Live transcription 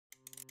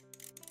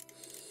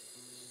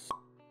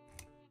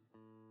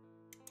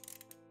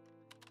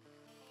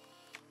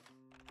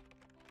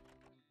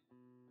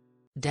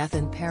Death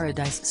in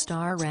Paradise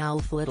star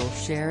Ralph Little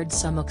shared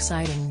some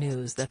exciting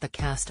news that the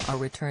cast are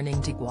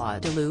returning to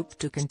Guadeloupe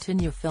to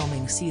continue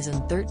filming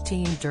season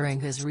 13 during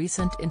his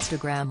recent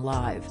Instagram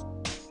Live.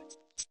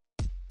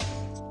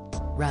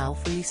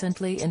 Ralph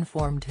recently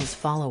informed his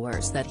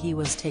followers that he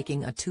was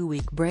taking a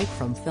 2-week break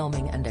from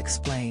filming and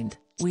explained,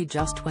 "We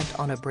just went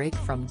on a break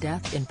from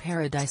Death in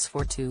Paradise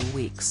for 2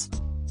 weeks.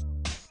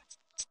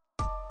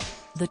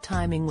 The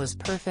timing was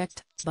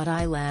perfect, but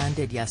I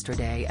landed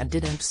yesterday and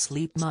didn't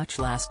sleep much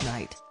last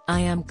night.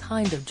 I am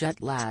kind of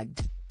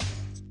jet-lagged."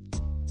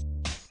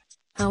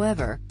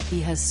 However,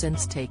 he has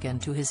since taken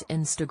to his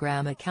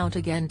Instagram account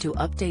again to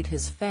update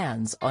his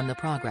fans on the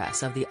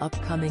progress of the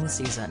upcoming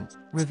season,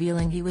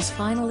 revealing he was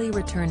finally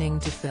returning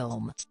to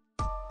film.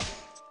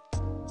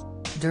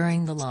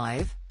 During the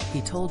live,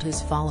 he told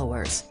his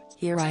followers,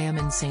 "Here I am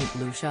in St.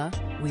 Lucia,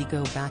 we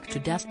go back to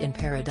Death in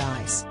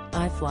Paradise,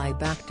 I fly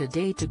back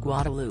today to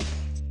Guadeloupe.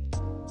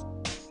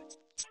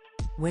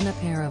 Win a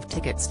pair of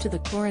tickets to the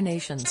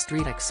Coronation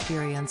Street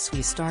Experience.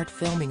 We start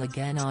filming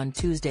again on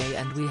Tuesday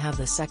and we have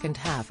the second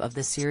half of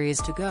the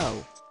series to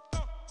go.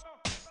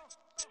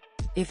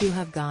 If you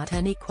have got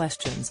any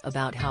questions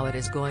about how it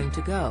is going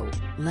to go,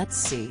 let's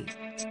see."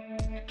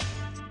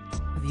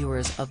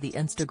 Viewers of the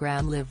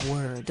Instagram Live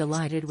were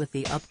delighted with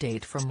the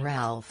update from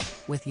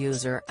Ralph, with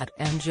user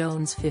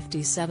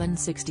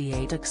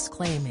 @njones5768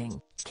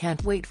 exclaiming,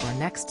 "Can't wait for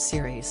next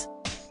series."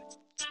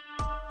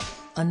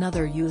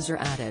 Another user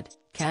added,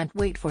 "Can't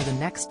wait for the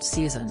next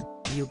season,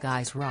 you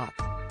guys rock."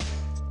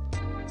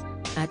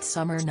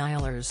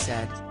 @SummerNilers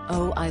said,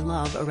 "Oh, I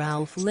love a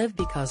Ralph Live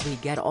because we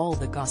get all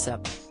the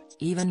gossip.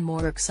 Even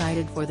more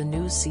excited for the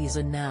new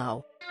season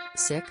now.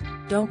 Sick,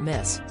 don't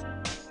miss."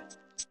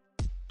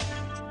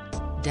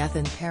 Death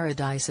in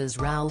Paradise's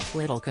Ralph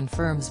Little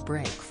confirms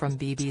break from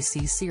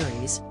BBC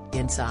series,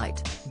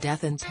 Insight.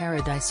 Death in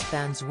Paradise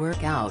fans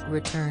work out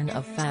return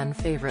of fan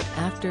favourite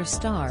actor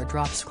star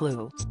drops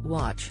clue.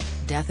 Watch,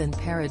 Death in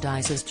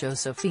Paradise's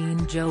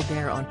Josephine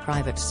Joubert on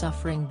private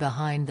suffering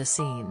behind the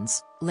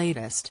scenes.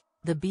 Latest,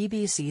 the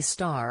BBC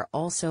star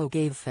also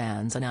gave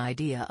fans an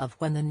idea of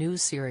when the new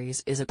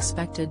series is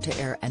expected to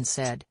air and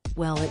said,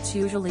 "Well, it's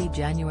usually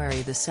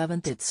January the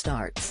 7th it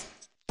starts.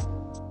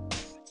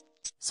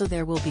 So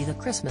there will be the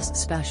Christmas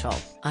special,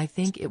 I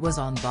think it was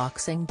on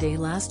Boxing Day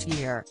last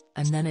year,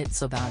 and then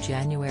it's about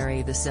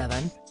January the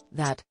 7th,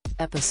 that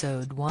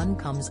episode 1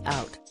 comes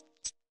out."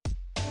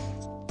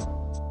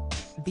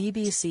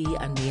 BBC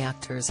and the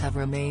actors have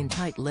remained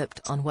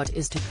tight-lipped on what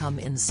is to come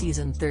in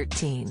season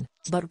 13,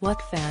 but what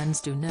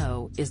fans do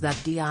know is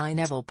that Di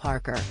Neville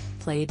Parker,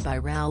 played by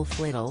Ralph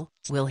Little,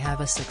 will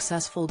have a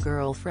successful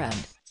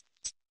girlfriend.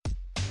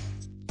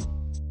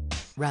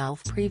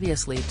 Ralph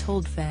previously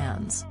told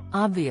fans,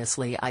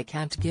 "Obviously I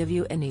can't give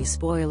you any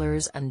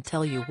spoilers and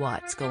tell you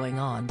what's going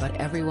on, but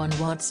everyone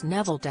wants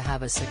Neville to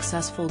have a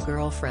successful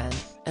girlfriend,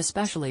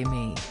 especially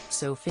me,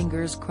 so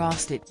fingers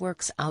crossed it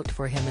works out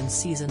for him in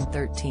season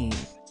 13.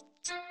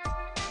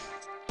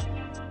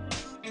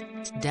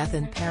 Death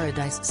in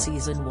Paradise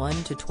season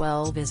 1 to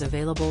 12 is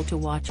available to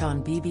watch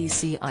on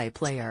BBC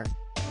iPlayer.